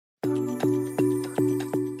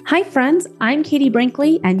Hi friends, I'm Katie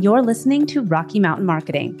Brinkley and you're listening to Rocky Mountain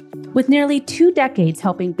Marketing. With nearly 2 decades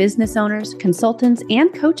helping business owners, consultants,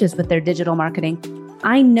 and coaches with their digital marketing,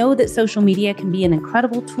 I know that social media can be an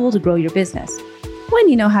incredible tool to grow your business when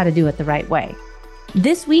you know how to do it the right way.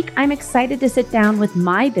 This week, I'm excited to sit down with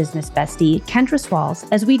my business bestie, Kendra Swalls,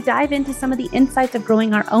 as we dive into some of the insights of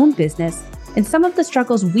growing our own business and some of the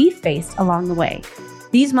struggles we've faced along the way.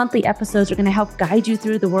 These monthly episodes are going to help guide you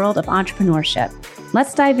through the world of entrepreneurship.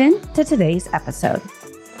 Let's dive into today's episode.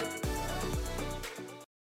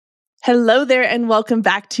 Hello there, and welcome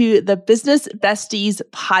back to the Business Besties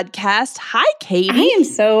podcast. Hi, Katie. I am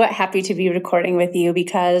so happy to be recording with you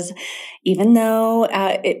because even though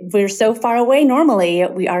we're so far away normally,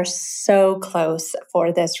 we are so close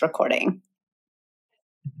for this recording.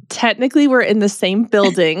 Technically, we're in the same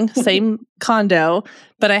building, same condo,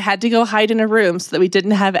 but I had to go hide in a room so that we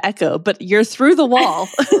didn't have echo. But you're through the wall,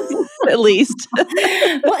 at least.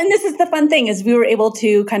 Well, and this is the fun thing is we were able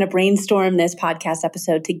to kind of brainstorm this podcast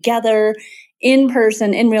episode together in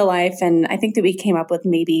person, in real life. And I think that we came up with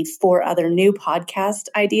maybe 4 other new podcast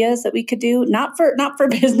ideas that we could do, not for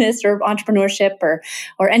business or entrepreneurship or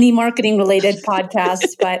any marketing related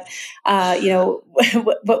podcasts, but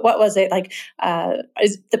what was it like?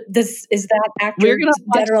 Is that actor We're gonna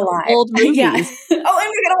dead or alive? Old movies. Yeah. And we're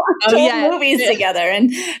gonna watch old movies together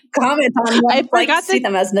and comment on them. I forgot to see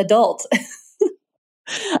them as an adult.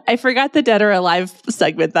 I forgot the Dead or Alive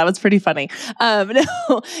segment. That was pretty funny.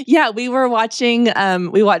 We were watching,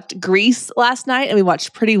 we watched Grease last night and we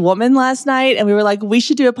watched Pretty Woman last night. And we were like, we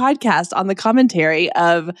should do a podcast on the commentary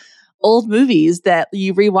of old movies that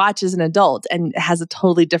you rewatch as an adult, and it has a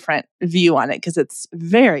totally different view on it because it's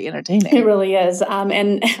very entertaining. It really is.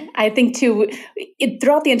 And I think too,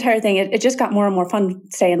 throughout the entire thing, it just got more and more fun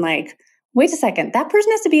saying like, wait a second, that person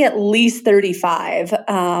has to be at least 35.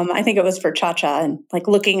 I think it was for Cha-Cha, and like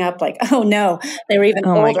looking up like, oh no, they were even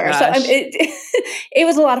older. So it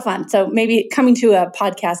was a lot of fun. So maybe coming to a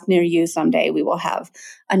podcast near you someday, we will have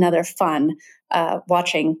another fun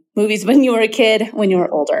watching movies when you were a kid, when you were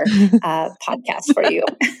older podcast for you.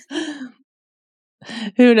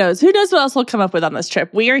 Who knows? Who knows what else we'll come up with on this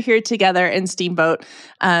trip? We are here together in Steamboat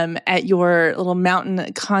at your little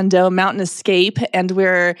mountain condo, Mountain Escape, and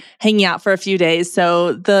we're hanging out for a few days.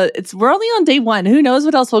 So we're only on day 1. Who knows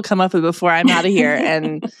what else we'll come up with before I'm out of here?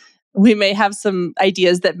 And we may have some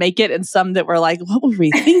ideas that make it and some that we're like, what were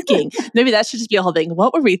we thinking? Maybe that should just be a whole thing.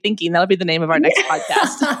 What were we thinking? That'll be the name of our next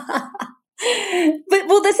podcast.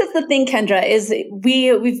 But this is the thing, Kendra, is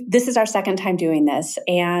this is our second time doing this,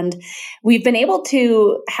 and we've been able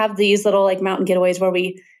to have these little like mountain getaways where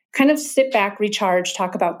we kind of sit back, recharge,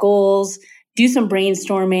 talk about goals, do some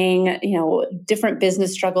brainstorming, different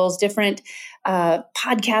business struggles, different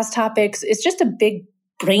podcast topics. It's just a big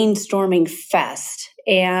brainstorming fest,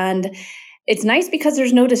 and it's nice because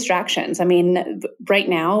there's no distractions. I mean, right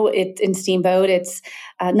now in Steamboat, it's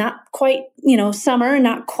not quite, summer,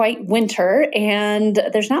 not quite winter, and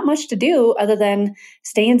there's not much to do other than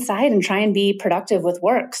stay inside and try and be productive with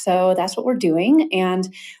work. So that's what we're doing.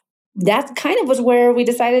 And that kind of was where we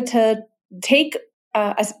decided to take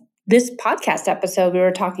this podcast episode. We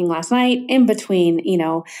were talking last night in between,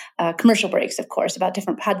 commercial breaks, of course, about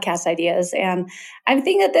different podcast ideas. And I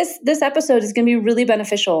think that this episode is going to be really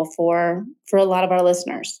beneficial for a lot of our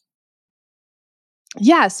listeners.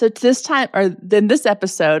 Yeah. So this time, or in this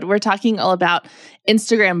episode, we're talking all about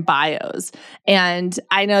Instagram bios. And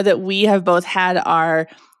I know that we have both had our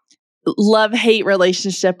love-hate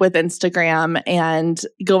relationship with Instagram and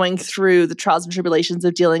going through the trials and tribulations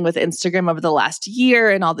of dealing with Instagram over the last year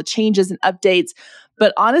and all the changes and updates.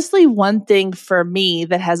 But honestly, one thing for me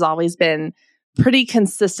that has always been pretty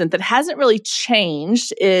consistent that hasn't really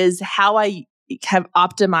changed is how I have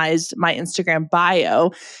optimized my Instagram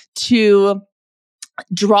bio to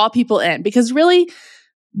draw people in. Because really,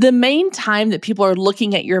 the main time that people are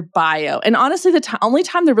looking at your bio, and honestly, the only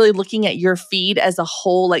time they're really looking at your feed as a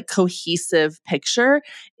whole, like cohesive picture,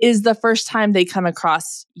 is the first time they come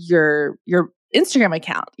across your Instagram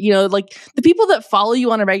account. Like the people that follow you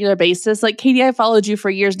on a regular basis, like Katie, I followed you for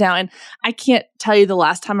years now, and I can't tell you the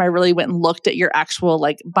last time I really went and looked at your actual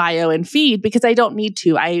like bio and feed because I don't need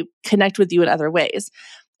to. I connect with you in other ways.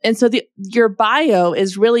 And so your bio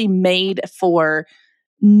is really made for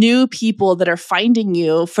new people that are finding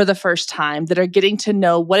you for the first time, that are getting to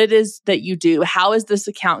know what it is that you do. How is this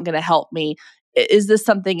account going to help me? Is this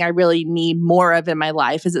something I really need more of in my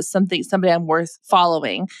life? Is it somebody I'm worth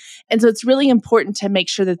following? And so it's really important to make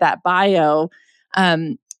sure that bio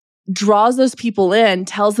draws those people in,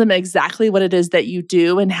 tells them exactly what it is that you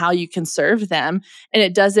do and how you can serve them. And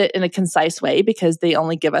it does it in a concise way because they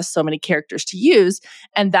only give us so many characters to use.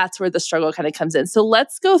 And that's where the struggle kind of comes in. So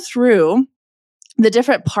let's go through the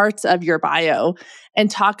different parts of your bio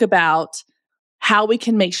and talk about how we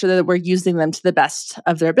can make sure that we're using them to the best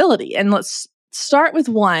of their ability. And let's start with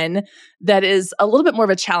one that is a little bit more of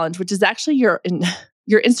a challenge, which is actually your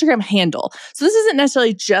Instagram handle. So this isn't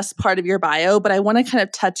necessarily just part of your bio, but I want to kind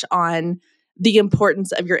of touch on the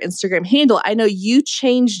importance of your Instagram handle. I know you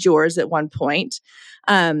changed yours at one point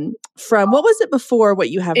from, what was it before what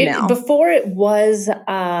you have now? Before it was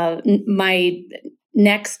my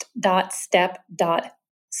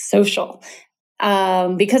next.step.social.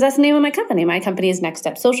 Because that's the name of my company. My company is Next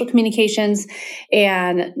Step Social Communications,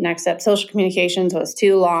 and Next Step Social Communications was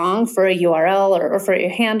too long for a URL or for a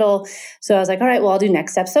handle. So I was like, all right, well, I'll do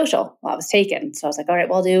Next Step Social. Well, I was taken. So I was like, all right,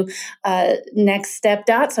 well, I'll do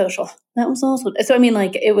nextstep.social. That was also, so I mean,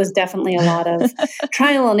 like, it was definitely a lot of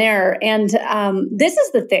trial and error. And this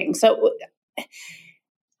is the thing. So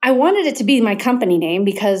I wanted it to be my company name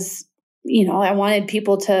because, you know, I wanted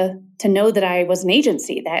people to know that I was an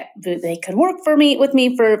agency, that they could work with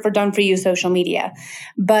me for Done For You social media.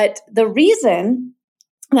 But the reason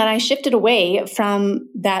that I shifted away from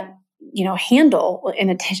that, you know, handle,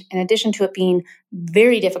 in addition to it being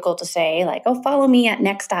very difficult to say, like, oh, follow me at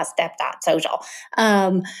next.step.social.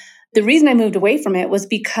 The reason I moved away from it was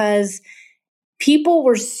because people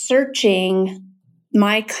were searching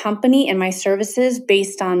my company and my services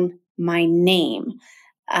based on my name.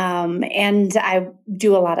 And I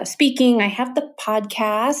do a lot of speaking. I have the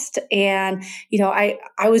podcast, and, you know, I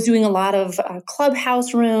was doing a lot of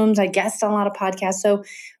Clubhouse rooms. I guest on a lot of podcasts. So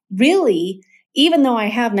really, even though I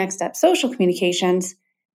have Next Step Social Communications,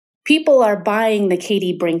 people are buying the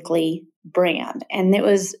Katie Brinkley brand. And it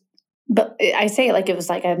was, but I say it like it was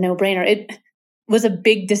like a no-brainer. It was a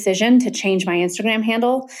big decision to change my Instagram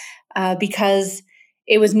handle because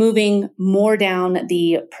it was moving more down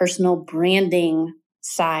the personal branding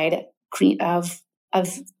side of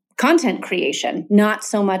content creation, not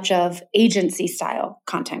so much of agency style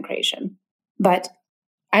content creation. But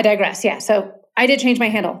I digress. Yeah. So I did change my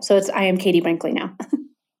handle. So I am Katie Brinkley now.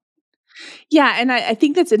 Yeah. And I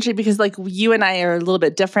think that's interesting because, like, you and I are a little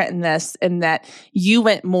bit different in this, in that you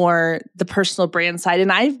went more the personal brand side.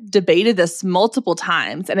 And I've debated this multiple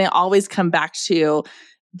times, and I always come back to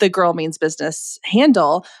the Girl Means Business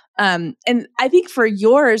handle. And I think for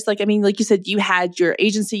yours, like, I mean, like you said, you had your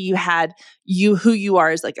agency, you had who you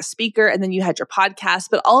are as like a speaker, and then you had your podcast,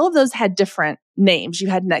 but all of those had different names. You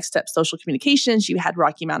had Next Step Social Communications, you had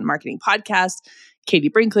Rocky Mountain Marketing Podcast, Katie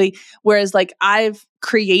Brinkley. Whereas, like, I've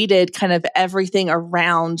created kind of everything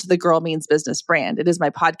around the Girl Means Business brand. It is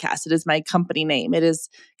my podcast. It is my company name. It is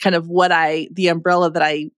kind of the umbrella that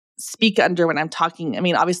I speak under when I'm talking. I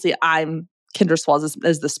mean, obviously I'm Kendra Swalls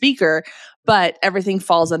as the speaker, but everything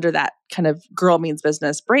falls under that kind of Girl Means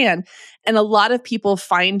Business brand. And a lot of people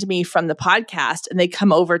find me from the podcast and they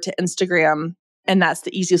come over to Instagram, and that's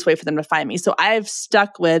the easiest way for them to find me. So I've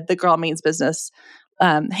stuck with the Girl Means Business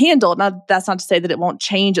handle. Now, that's not to say that it won't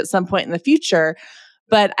change at some point in the future,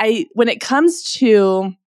 but when it comes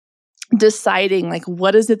to deciding, like,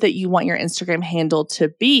 what is it that you want your Instagram handle to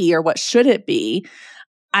be, or what should it be?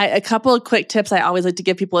 A couple of quick tips I always like to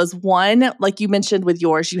give people is, one, like you mentioned with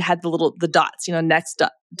yours, you had the dots, you know,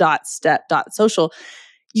 next.step.social.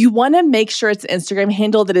 You want to make sure it's an Instagram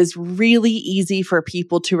handle that is really easy for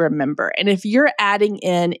people to remember. And if you're adding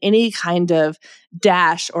in any kind of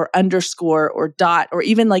dash or underscore or dot or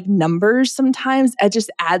even like numbers, sometimes it just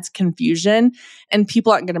adds confusion and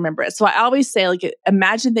people aren't going to remember it. So I always say, like,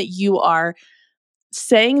 imagine that you are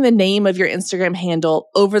saying the name of your Instagram handle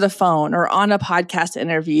over the phone or on a podcast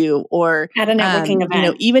interview or at a networking event. You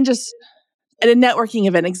know, even just at a networking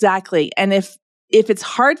event. Exactly. And if it's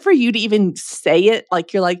hard for you to even say it,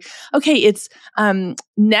 like, you're like, okay, it's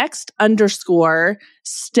next underscore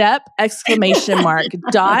step exclamation mark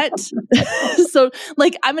dot. So,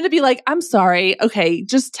 like, I'm going to be like, I'm sorry. Okay,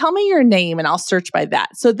 just tell me your name and I'll search by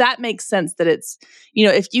that. So that makes sense that it's, you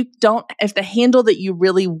know, if the handle that you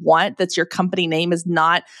really want, that's your company name, is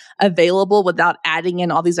not available without adding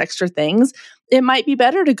in all these extra things, it might be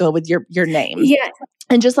better to go with your name. Yeah.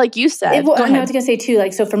 And just like you said, I was going to say too,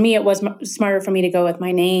 like, so for me, it was smarter for me to go with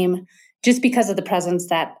my name just because of the presence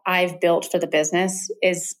that I've built for the business.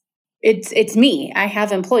 It's me. I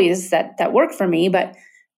have employees that work for me, but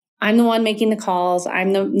I'm the one making the calls.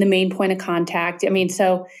 I'm the main point of contact. I mean,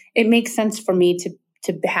 so it makes sense for me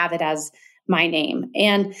to have it as my name.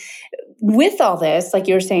 And with all this, like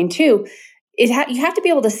you were saying too, you have to be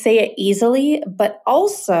able to say it easily, but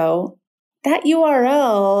also that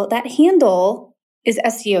URL, that handle is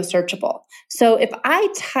SEO searchable. So if I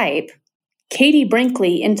type Katie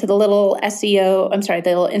Brinkley into the little the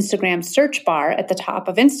little Instagram search bar at the top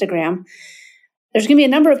of Instagram, there's going to be a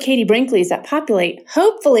number of Katie Brinkleys that populate.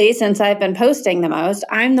 Hopefully, since I've been posting the most,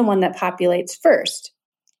 I'm the one that populates first.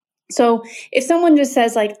 So if someone just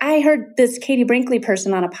says like, I heard this Katie Brinkley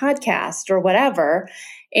person on a podcast or whatever,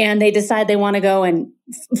 and they decide they want to go and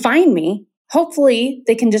find me, hopefully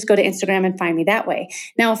they can just go to Instagram and find me that way.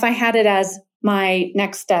 Now, if I had it as my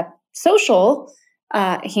next step social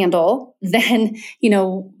handle, then,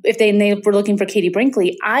 if they were looking for Katie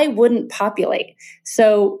Brinkley, I wouldn't populate.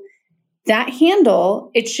 So that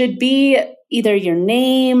handle, it should be either your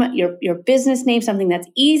name, your business name, something that's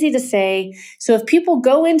easy to say. So if people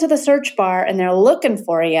go into the search bar and they're looking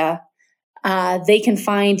for you, they can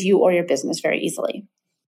find you or your business very easily.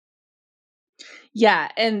 Yeah.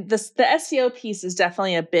 And the SEO piece is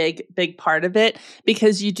definitely a big part of it,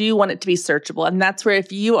 because you do want it to be searchable. And that's where,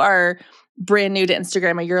 if you are brand new to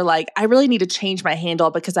Instagram and you're like, I really need to change my handle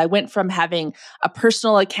because I went from having a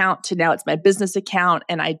personal account to now it's my business account.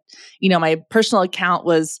 And my personal account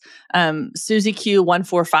was Susie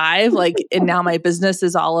Q145, and now my business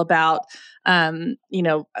is all about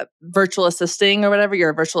virtual assisting or whatever. You're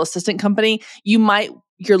a virtual assistant company.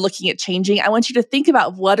 You're looking at changing. I want you to think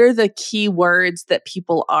about, what are the key words that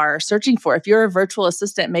people are searching for? If you're a virtual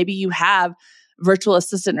assistant, maybe you have virtual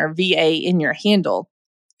assistant or VA in your handle.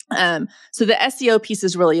 So the SEO piece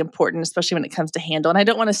is really important, especially when it comes to handle. And I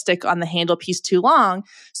don't want to stick on the handle piece too long.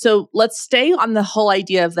 So let's stay on the whole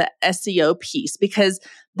idea of the SEO piece, because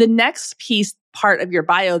the next part of your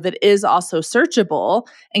bio that is also searchable,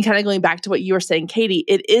 and kind of going back to what you were saying, Katie,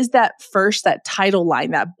 it is that title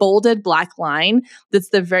line, that bolded black line, that's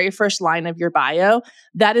the very first line of your bio,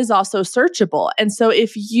 that is also searchable. And so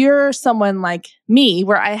if you're someone like me,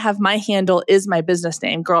 where I have my handle is my business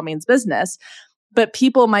name, Girl Means Business, but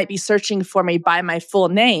people might be searching for me by my full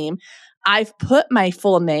name, I've put my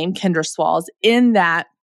full name, Kendra Swalls, in that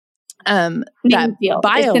that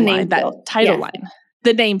bio line, that title line.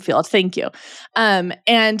 The name field. Thank you.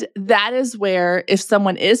 And that is where, if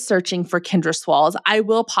someone is searching for Kendra Swalls, I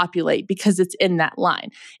will populate because it's in that line.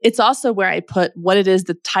 It's also where I put what it is,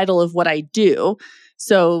 the title of what I do.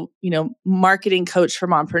 So, marketing coach for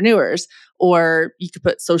mompreneurs, or you could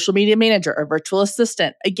put social media manager or virtual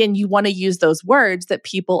assistant. Again, you want to use those words that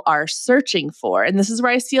people are searching for. And this is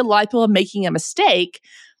where I see a lot of people making a mistake,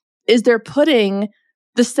 is they're putting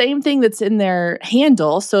the same thing that's in their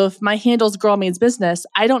handle. So if my handle is Girl Means Business,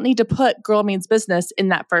 I don't need to put Girl Means Business in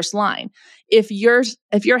that first line. If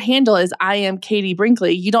your handle is I am Katie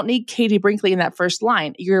Brinkley, you don't need Katie Brinkley in that first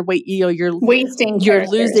line. You're wasting. You're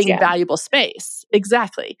losing valuable space.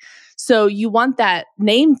 Exactly. So you want that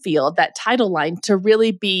name field, that title line, to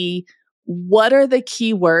really be, what are the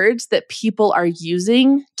keywords that people are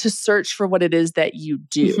using to search for what it is that you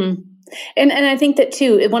do? Mm-hmm. And I think that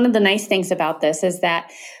too, one of the nice things about this is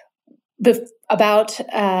that about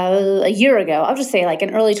a year ago, I'll just say like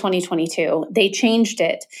in early 2022, they changed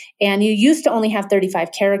it. And you used to only have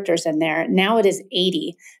 35 characters in there. Now it is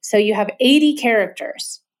 80. So you have 80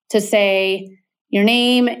 characters to say your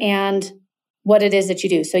name and what it is that you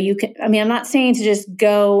do. So you can, I'm not saying to just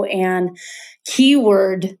go and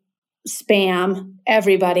keyword spam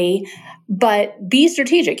everybody, but be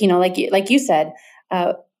strategic, like you said,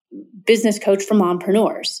 business coach for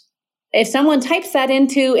mompreneurs. If someone types that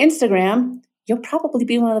into Instagram, you'll probably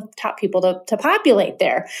be one of the top people to populate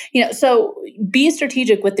there. So be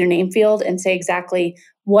strategic with your name field and say exactly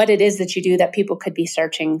what it is that you do that people could be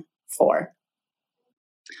searching for.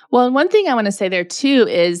 Well, and one thing I want to say there too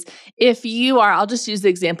is, if you are, I'll just use the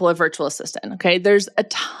example of virtual assistant. Okay. There's a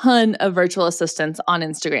ton of virtual assistants on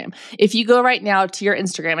Instagram. If you go right now to your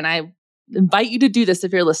Instagram, and I invite you to do this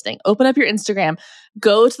if you're listening, open up your Instagram,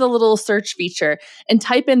 go to the little search feature and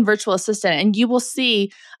type in virtual assistant, and you will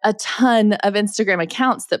see a ton of Instagram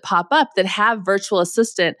accounts that pop up that have virtual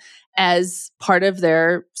assistant as part of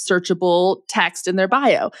their searchable text in their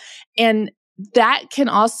bio. And that can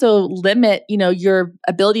also limit, your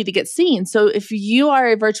ability to get seen. So if you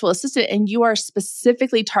are a virtual assistant and you are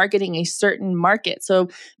specifically targeting a certain market, so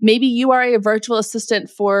maybe you are a virtual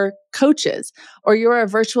assistant for coaches, or you're a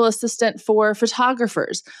virtual assistant for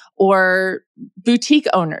photographers or boutique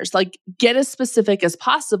owners, like get as specific as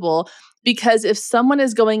possible. Because if someone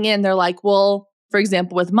is going in, they're like, well, for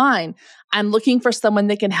example, with mine, I'm looking for someone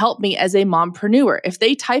that can help me as a mompreneur. If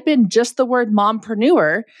they type in just the word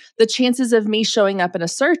mompreneur, the chances of me showing up in a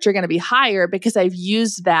search are going to be higher, because I've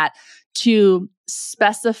used that to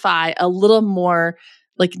specify a little more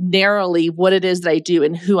like narrowly what it is that I do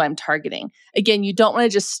and who I'm targeting. Again, you don't want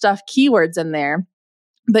to just stuff keywords in there,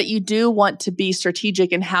 but you do want to be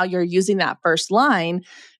strategic in how you're using that first line,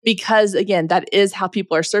 because again, that is how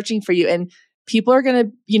people are searching for you. And people are going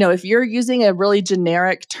to, if you're using a really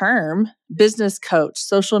generic term, business coach,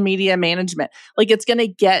 social media management, like it's going to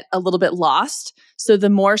get a little bit lost. So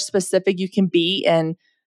the more specific you can be in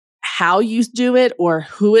how you do it or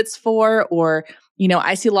who it's for, or,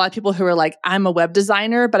 I see a lot of people who are like, I'm a web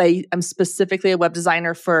designer, but I'm specifically a web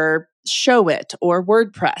designer for Showit or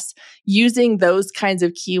WordPress. Using those kinds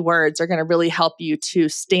of keywords are going to really help you to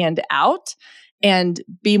stand out and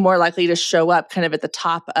be more likely to show up kind of at the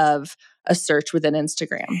top of a search within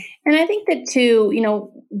Instagram. And I think that too,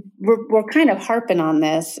 we're kind of harping on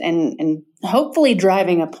this and hopefully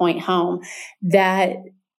driving a point home that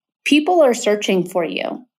people are searching for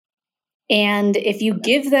you. And if you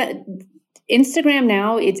give that Instagram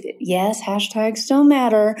now, yes, hashtags still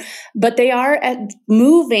matter, but they are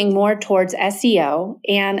moving more towards SEO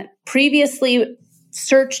and previously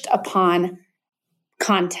searched upon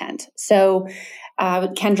content. So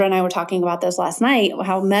Kendra and I were talking about this last night,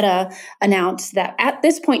 how Meta announced that at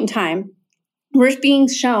this point in time, we're being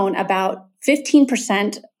shown about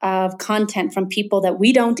 15% of content from people that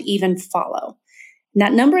we don't even follow. And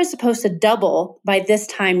that number is supposed to double by this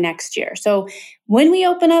time next year. So when we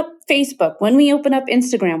open up Facebook, when we open up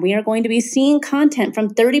Instagram, we are going to be seeing content from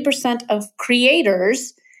 30% of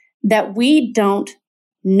creators that we don't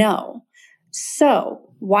know.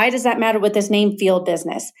 So why does that matter with this name field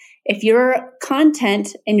business? If your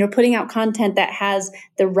content and you're putting out content that has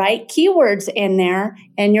the right keywords in there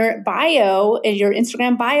and your bio, and your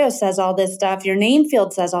Instagram bio says all this stuff, your name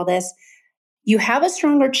field says all this, you have a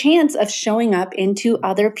stronger chance of showing up into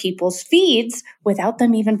other people's feeds without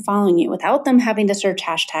them even following you, without them having to search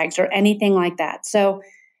hashtags or anything like that. So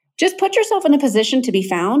just put yourself in a position to be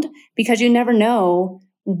found, because you never know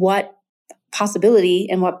what possibility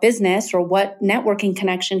and what business or what networking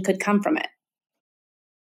connection could come from it.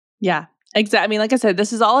 Yeah, exactly. I mean, like I said,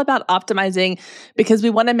 this is all about optimizing, because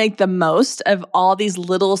we want to make the most of all these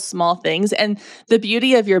little small things. And the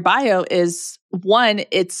beauty of your bio is, one,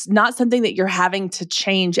 it's not something that you're having to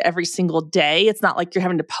change every single day. It's not like you're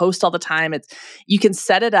having to post all the time. You can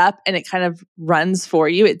set it up and it kind of runs for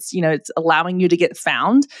you. It's allowing you to get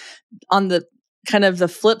found. On the kind of the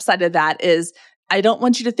flip side of that is, I don't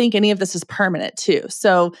want you to think any of this is permanent too.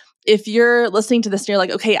 So if you're listening to this and you're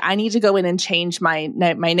like, okay, I need to go in and change my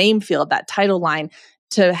name field, that title line,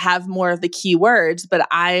 to have more of the keywords, but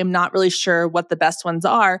I'm not really sure what the best ones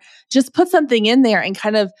are, just put something in there and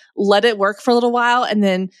kind of let it work for a little while and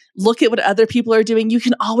then look at what other people are doing. You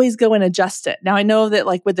can always go and adjust it. Now, I know that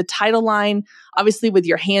like with the title line, obviously with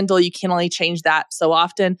your handle, you can only change that so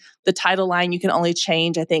often. The title line, you can only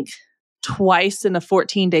change, I think, twice in a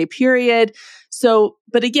 14-day period. So,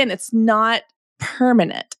 but again, it's not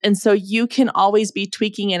permanent. And so you can always be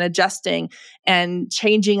tweaking and adjusting and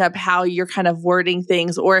changing up how you're kind of wording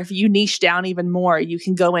things. Or if you niche down even more, you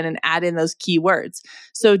can go in and add in those keywords.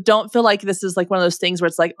 So don't feel like this is like one of those things where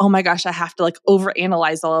it's like, oh my gosh, I have to like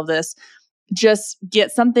overanalyze all of this. Just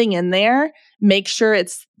get something in there, make sure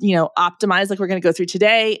it's, optimized like we're going to go through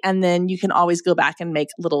today. And then you can always go back and make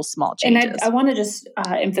little small changes. And I want to just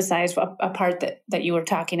emphasize a part that you were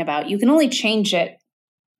talking about. You can only change it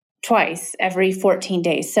twice every 14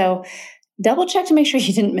 days. So double check to make sure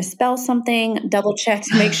you didn't misspell something, double check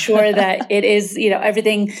to make sure that it is,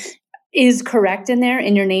 everything is correct in there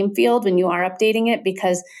in your name field when you are updating it,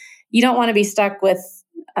 because you don't want to be stuck with,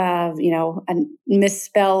 a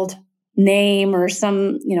misspelled name or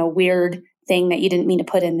some, weird thing that you didn't mean to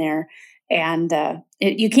put in there. And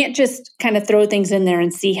you can't just kind of throw things in there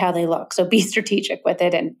and see how they look. So be strategic with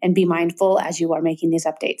it and be mindful as you are making these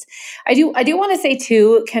updates. I do want to say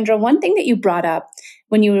too, Kendra, one thing that you brought up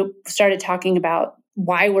when you started talking about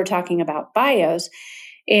why we're talking about bios.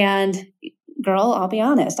 And girl, I'll be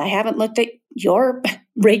honest, I haven't looked at your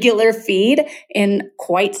regular feed in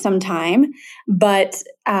quite some time, but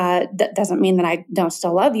that doesn't mean that I don't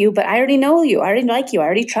still love you, but I already know you. I already like you. I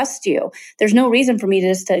already trust you. There's no reason for me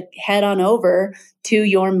to head on over to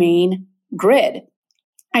your main grid.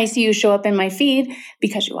 I see you show up in my feed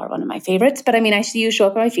because you are one of my favorites, but I see you show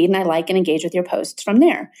up in my feed and I like and engage with your posts from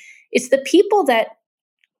there. It's the people that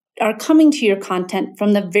are coming to your content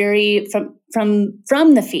from the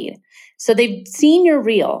from the feed. So they've seen your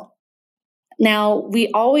reel. Now,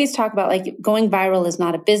 we always talk about like going viral is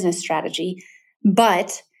not a business strategy,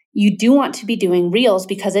 but you do want to be doing reels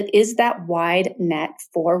because it is that wide net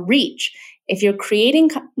for reach. If you're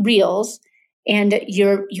creating reels and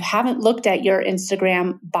you haven't looked at your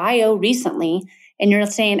Instagram bio recently and you're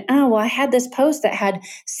saying, oh, well, I had this post that had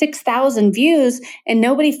 6,000 views and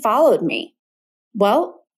nobody followed me.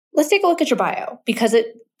 Well, let's take a look at your bio, because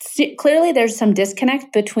clearly there's some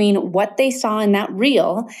disconnect between what they saw in that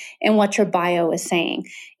reel and what your bio is saying.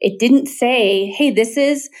 It didn't say, hey, this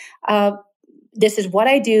is what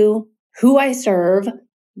I do, who I serve,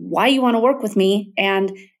 why you want to work with me,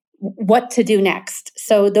 and what to do next.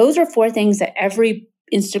 So those are 4 things that every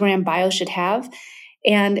Instagram bio should have.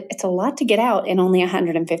 And it's a lot to get out in only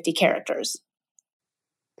 150 characters.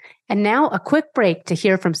 And now a quick break to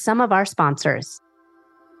hear from some of our sponsors.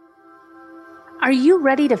 Are you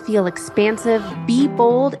ready to feel expansive, be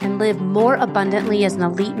bold, and live more abundantly as an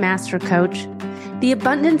elite master coach? The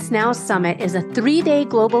Abundance Now Summit is a 3-day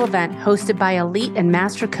global event hosted by elite and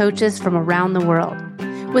master coaches from around the world.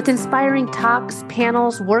 With inspiring talks,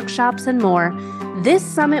 panels, workshops, and more, this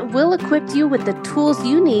summit will equip you with the tools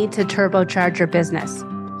you need to turbocharge your business.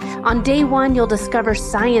 On day 1, you'll discover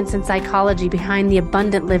science and psychology behind the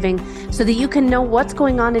abundant living so that you can know what's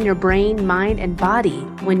going on in your brain, mind, and body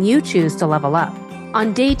when you choose to level up.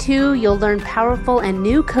 On day 2, you'll learn powerful and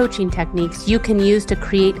new coaching techniques you can use to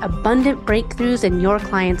create abundant breakthroughs in your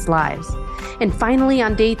clients' lives. And finally,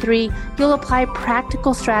 on day 3, you'll apply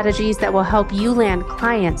practical strategies that will help you land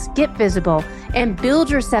clients, get visible, and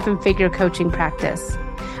build your 7-figure coaching practice.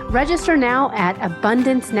 Register now at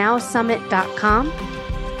abundancenowsummit.com.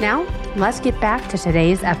 Now, let's get back to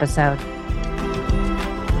today's episode.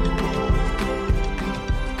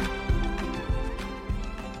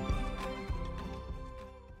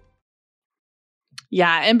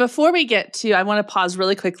 Yeah. And before we get to, I want to pause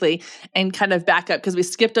really quickly and kind of back up because we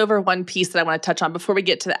skipped over one piece that I want to touch on before we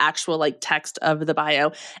get to the actual text of the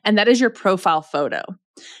bio. And that is your profile photo.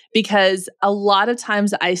 Because a lot of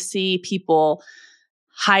times I see people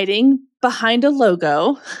hiding behind a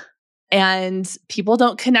logo, and people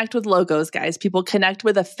don't connect with logos, guys. People connect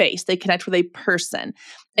with a face. They connect with a person.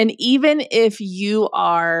 And even if you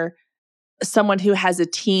are someone who has a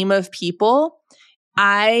team of people,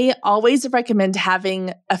 I always recommend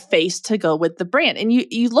having a face to go with the brand. And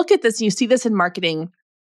you look at this and you see this in marketing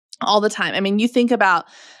all the time. I mean, you think about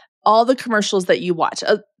all the commercials that you watch.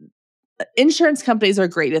 Insurance companies are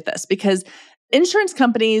great at this because insurance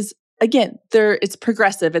companies, again, it's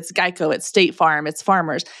Progressive, it's Geico, it's State Farm, it's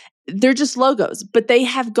Farmers. They're just logos, but they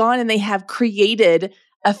have gone and they have created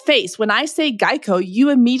a face. When I say Geico,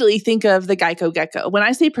 you immediately think of the Geico gecko. When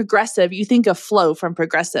I say Progressive, you think of Flo from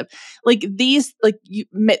Progressive.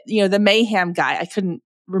 The Mayhem guy, I couldn't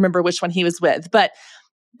remember which one he was with, but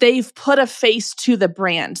they've put a face to the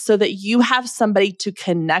brand so that you have somebody to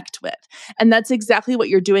connect with. And that's exactly what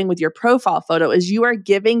you're doing with your profile photo is you are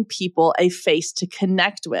giving people a face to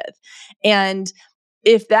connect with. And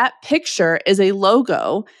if that picture is a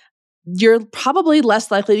logo, you're probably less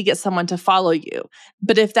likely to get someone to follow you.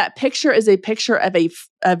 But if that picture is a picture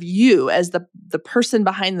of you as the person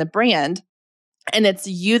behind the brand, and it's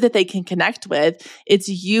you that they can connect with, it's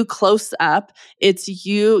you close up, it's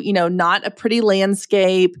you, not a pretty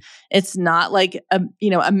landscape, it's not like a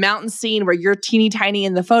mountain scene where you're teeny tiny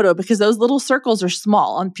in the photo, because those little circles are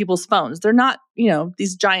small on people's phones. They're not,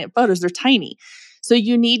 these giant photos, they're tiny. So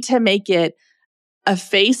you need to make it a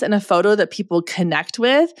face and a photo that people connect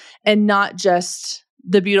with, and not just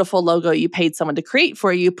the beautiful logo you paid someone to create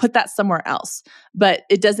for you. Put that somewhere else. But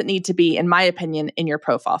it doesn't need to be, in my opinion, in your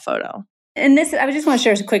profile photo. And I just want to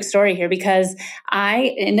share a quick story here because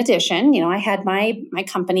in addition, I had my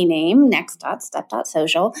company name,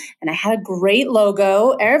 next.step.social, and I had a great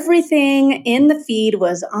logo. Everything in the feed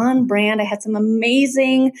was on brand. I had some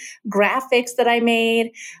amazing graphics that I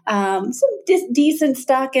made, some decent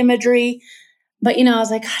stock imagery. But, I was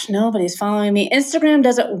like, gosh, nobody's following me. Instagram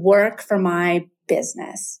doesn't work for my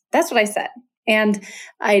business. That's what I said. And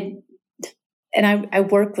I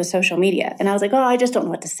work with social media, and I was like, I just don't know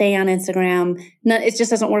what to say on Instagram. No, it just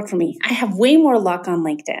doesn't work for me. I have way more luck on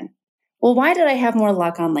LinkedIn. Well, why did I have more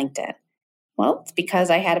luck on LinkedIn? Well, it's because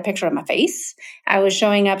I had a picture of my face. I was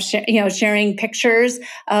showing up, sharing pictures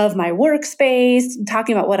of my workspace,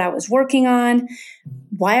 talking about what I was working on.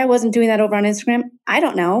 Why I wasn't doing that over on Instagram, I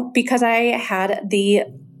don't know, because I had the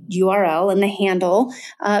URL and the handle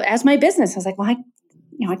as my business. I was like, well,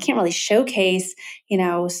 I can't really showcase,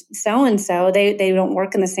 so-and-so. They don't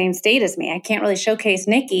work in the same state as me. I can't really showcase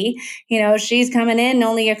Nikki. She's coming in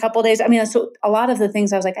only a couple days. So a lot of the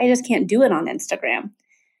things I was like, I just can't do it on Instagram.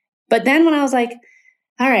 But then when I was like,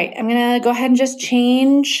 all right, I'm going to go ahead and just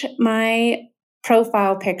change my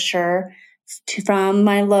profile picture from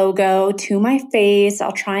my logo to my face.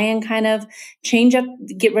 I'll try and kind of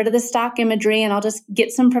get rid of the stock imagery, and I'll just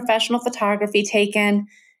get some professional photography taken.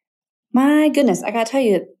 my goodness, I got to tell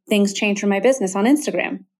you, things changed for my business on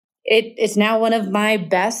Instagram. It's now one of my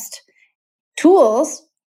best tools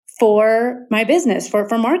for my business, for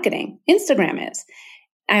marketing. Instagram is.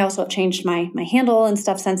 I also have changed my handle and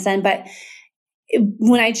stuff since then. But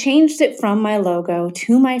when I changed it from my logo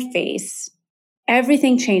to my face,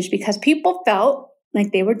 everything changed because people felt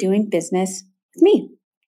like they were doing business with me.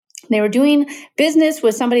 They were doing business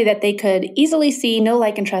with somebody that they could easily see, know,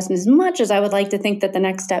 like, and trust. And as much as I would like to think that the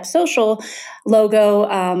Next Step Social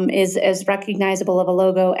logo is as recognizable of a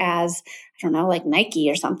logo as, I don't know, like Nike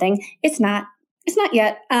or something, it's not. It's not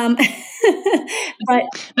yet. But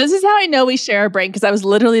this is how I know we share a brain, because I was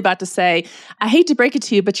literally about to say, I hate to break it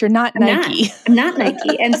to you, but you're not Nike. I'm not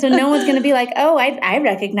Nike. And so no one's going to be like, oh, I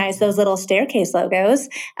recognize those little staircase logos.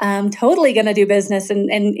 I'm totally going to do business and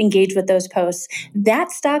engage with those posts.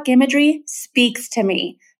 That stock imagery speaks to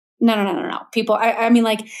me. No. People, I mean,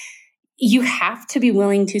 like, you have to be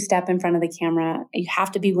willing to step in front of the camera. You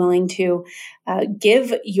have to be willing to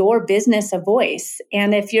give your business a voice.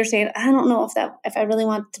 And if you're saying, I don't know if I really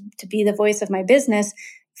want to be the voice of my business,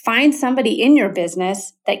 find somebody in your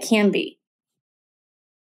business that can be.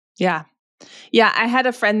 Yeah. Yeah, I had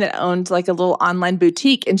a friend that owned like a little online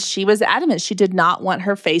boutique, and she was adamant. She did not want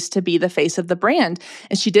her face to be the face of the brand.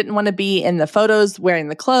 And she didn't want to be in the photos wearing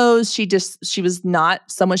the clothes. She was not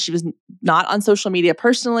someone, she was not on social media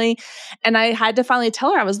personally. And I had to finally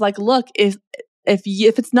tell her, I was like, look, if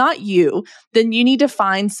it's not you, then you need to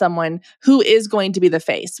find someone who is going to be the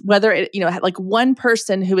face, whether it, like one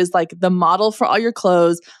person who is like the model for all your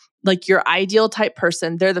clothes, like your ideal type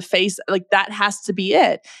person, they're the face, like that has to be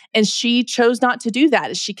it. And she chose not to do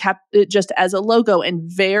that. She kept it just as a logo and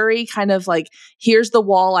very kind of like, here's the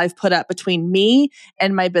wall I've put up between me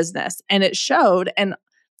and my business. And it showed. And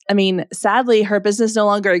I mean, sadly, her business no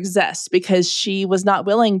longer exists because she was not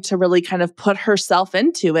willing to really kind of put herself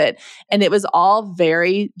into it. And it was all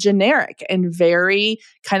very generic and very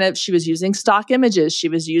kind of, she was using stock images. She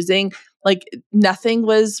was using like nothing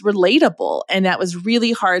was relatable. And that was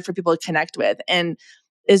really hard for people to connect with. And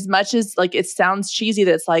as much as like it sounds cheesy,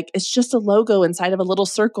 that it's like, it's just a logo inside of a little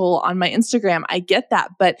circle on my Instagram. I get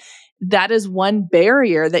that. But that is one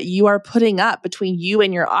barrier that you are putting up between you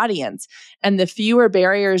and your audience. And the fewer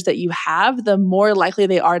barriers that you have, the more likely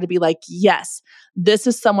they are to be like, yes, this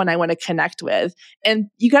is someone I want to connect with. And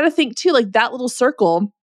you got to think too, like that little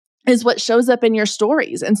circle is what shows up in your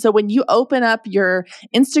stories. And so when you open up your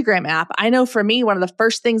Instagram app, I know for me, one of the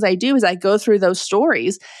first things I do is I go through those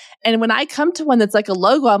stories. And when I come to one that's like a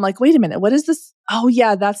logo, I'm like, wait a minute, what is this? Oh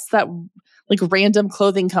yeah, that's that like random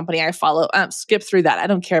clothing company I follow. Skip through that. I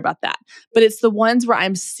don't care about that. But it's the ones where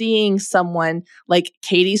I'm seeing someone like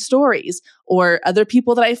Katie's stories or other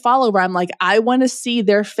people that I follow where I'm like, I want to see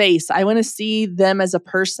their face. I want to see them as a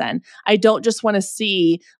person. I don't just want to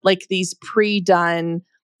see like these pre-done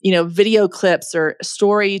video clips or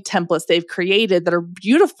story templates they've created that are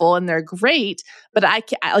beautiful and they're great. But I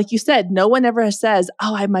like you said, no one ever says,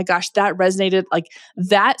 oh my gosh, that resonated. Like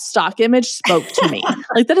that stock image spoke to me.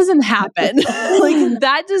 Like that doesn't happen. Like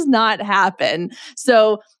that does not happen.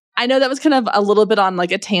 So I know that was kind of a little bit on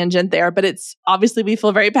like a tangent there, but it's obviously we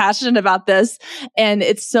feel very passionate about this and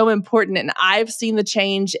it's so important. And I've seen the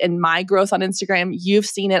change in my growth on Instagram. You've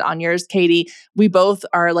seen it on yours, Katie. We both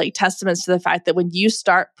are like testaments to the fact that when you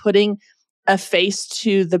start putting a face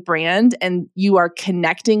to the brand and you are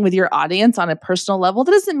connecting with your audience on a personal level,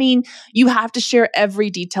 that doesn't mean you have to share every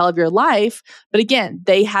detail of your life. But again,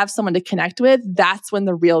 they have someone to connect with. That's when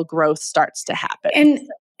the real growth starts to happen.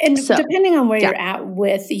 And so, depending on where you're at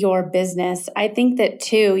with your business, I think that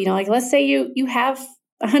too, like let's say you have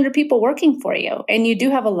 100 people working for you and you do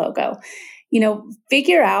have a logo,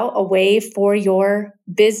 figure out a way for your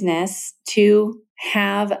business to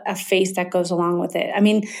have a face that goes along with it. I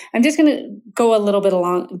mean, I'm just going to go a little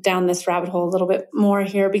bit down this rabbit hole a little bit more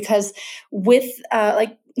here because with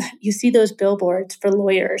like you see those billboards for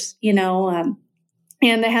lawyers, and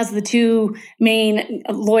it has the two main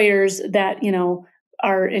lawyers that,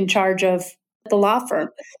 are in charge of the law firm.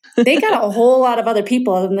 They got a whole lot of other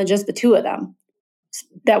people other than just the two of them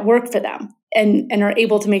that work for them and are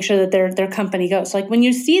able to make sure that their company goes. So like when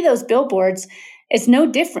you see those billboards, it's no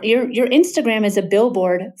different. Your Instagram is a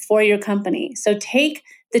billboard for your company. So take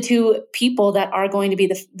the two people that are going to be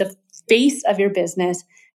the face of your business,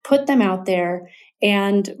 put them out there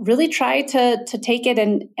and really try to take it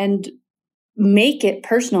and make it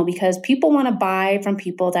personal because people want to buy from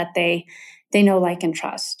people that they know, like, and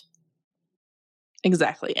trust.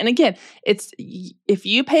 Exactly. And again, if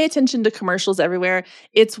you pay attention to commercials everywhere,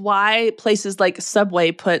 it's why places like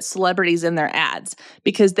Subway put celebrities in their ads,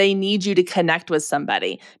 because they need you to connect with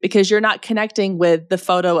somebody, because you're not connecting with the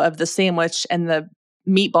photo of the sandwich and the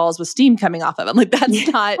meatballs with steam coming off of them. Like that's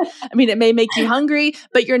not, I mean, it may make you hungry,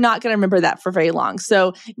 but you're not going to remember that for very long.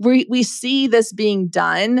 So we see this being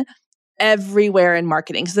done everywhere in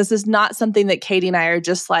marketing. So this is not something that Katie and I are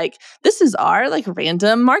just like, this is our like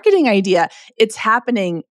random marketing idea. It's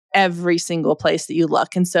happening every single place that you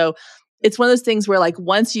look. And so it's one of those things where like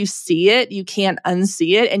once you see it, you can't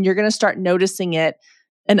unsee it, and you're going to start noticing it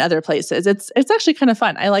in other places. It's actually kind of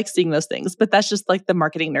fun. I like seeing those things, but that's just like the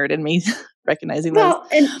marketing nerd in me recognizing those.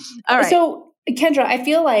 And all right. So Kendra, I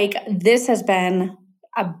feel like this has been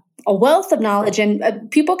a wealth of knowledge,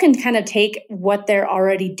 and people can kind of take what they're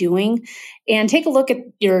already doing and take a look at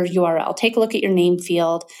your URL, take a look at your name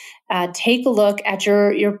field, take a look at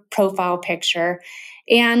your profile picture.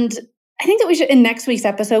 And I think that we should, in next week's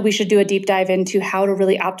episode, we should do a deep dive into how to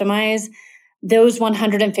really optimize those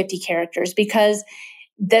 150 characters, because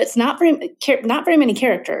that's not very many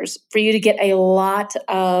characters for you to get a lot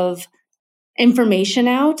of information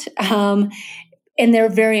out. And they're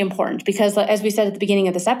very important because, as we said at the beginning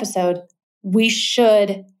of this episode,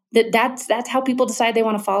 that's how people decide they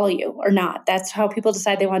want to follow you or not. That's how people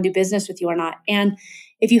decide they want to do business with you or not. And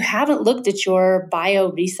if you haven't looked at your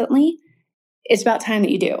bio recently, it's about time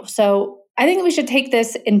that you do. So I think we should take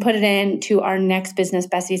this and put it into our next Business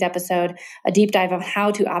Besties episode, a deep dive on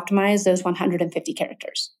how to optimize those 150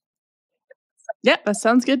 characters. Yeah, that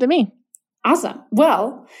sounds good to me. Awesome.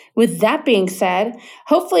 Well, with that being said,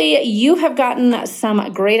 hopefully you have gotten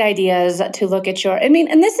some great ideas to look at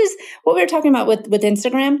and this is what we were talking about with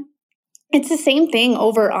Instagram. It's the same thing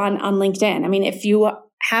over on LinkedIn. I mean, if you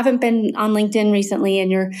haven't been on LinkedIn recently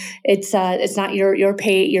and it's not your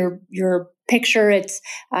picture, it's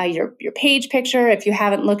your page picture. If you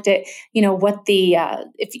haven't looked at, what the,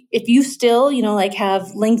 if you still, like have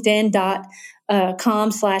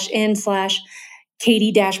linkedin.com/in/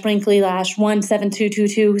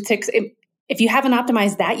 Katie-Brinkley-1722226. If you haven't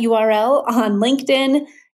optimized that URL on LinkedIn,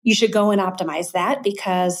 you should go and optimize that,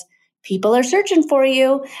 because people are searching for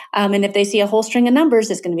you. And if they see a whole string of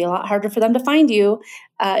numbers, it's going to be a lot harder for them to find you.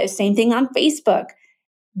 Same thing on Facebook.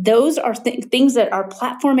 Those are things that are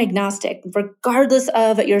platform agnostic. Regardless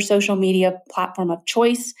of your social media platform of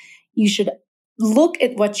choice, you should look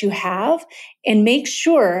at what you have and make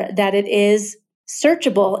sure that it is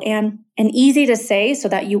searchable and easy to say, so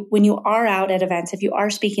that when you are out at events, if you are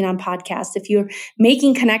speaking on podcasts, if you're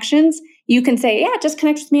making connections, you can say, yeah, just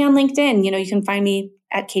connect with me on LinkedIn. You can find me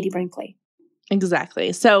at Katie Brinkley.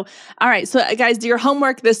 Exactly. So, all right. So guys, your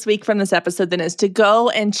homework this week from this episode then is to go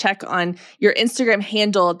and check on your Instagram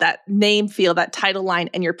handle, that name field, that title line,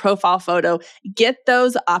 and your profile photo. Get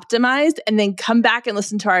those optimized, and then come back and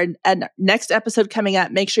listen to our next episode coming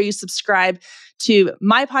up. Make sure you subscribe to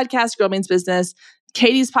my podcast, Girl Means Business,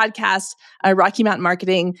 Katie's podcast, Rocky Mountain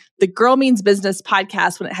Marketing, the Girl Means Business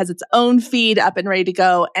podcast when it has its own feed up and ready to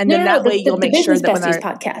go. And then you'll make sure that when our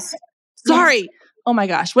podcast. Sorry. Yes. Oh my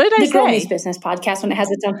gosh. What did I say? The Girl Means Business podcast when it has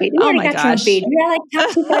its own feed. You already got your own feed. You're like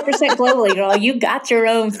top 25% globally, girl. You got your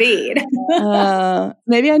own feed.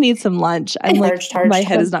 Maybe I need some lunch. My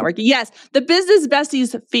head is not working. Yes. The Business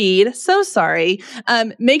Besties feed. So sorry.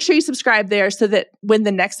 Make sure you subscribe there so that when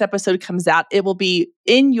the next episode comes out, it will be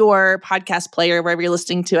in your podcast player, wherever you're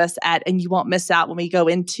listening to us at, and you won't miss out when we go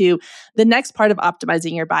into the next part of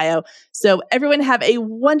optimizing your bio. So everyone have a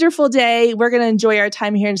wonderful day. We're going to enjoy our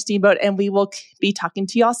time here in Steamboat, and we will be talking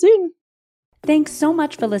to y'all soon. Thanks so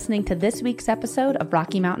much for listening to this week's episode of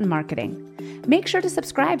Rocky Mountain Marketing. Make sure to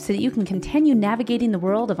subscribe so that you can continue navigating the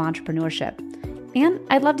world of entrepreneurship. And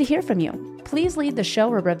I'd love to hear from you. Please leave the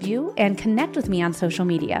show a review and connect with me on social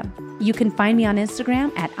media. You can find me on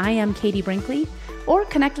Instagram at @IamKatieBrinkley, or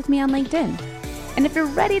connect with me on LinkedIn. And if you're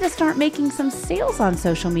ready to start making some sales on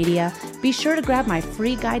social media, be sure to grab my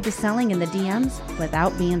free guide to selling in the DMs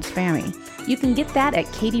without being spammy. You can get that at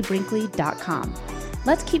KatieBrinkley.com.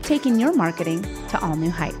 Let's keep taking your marketing to all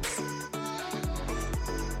new heights.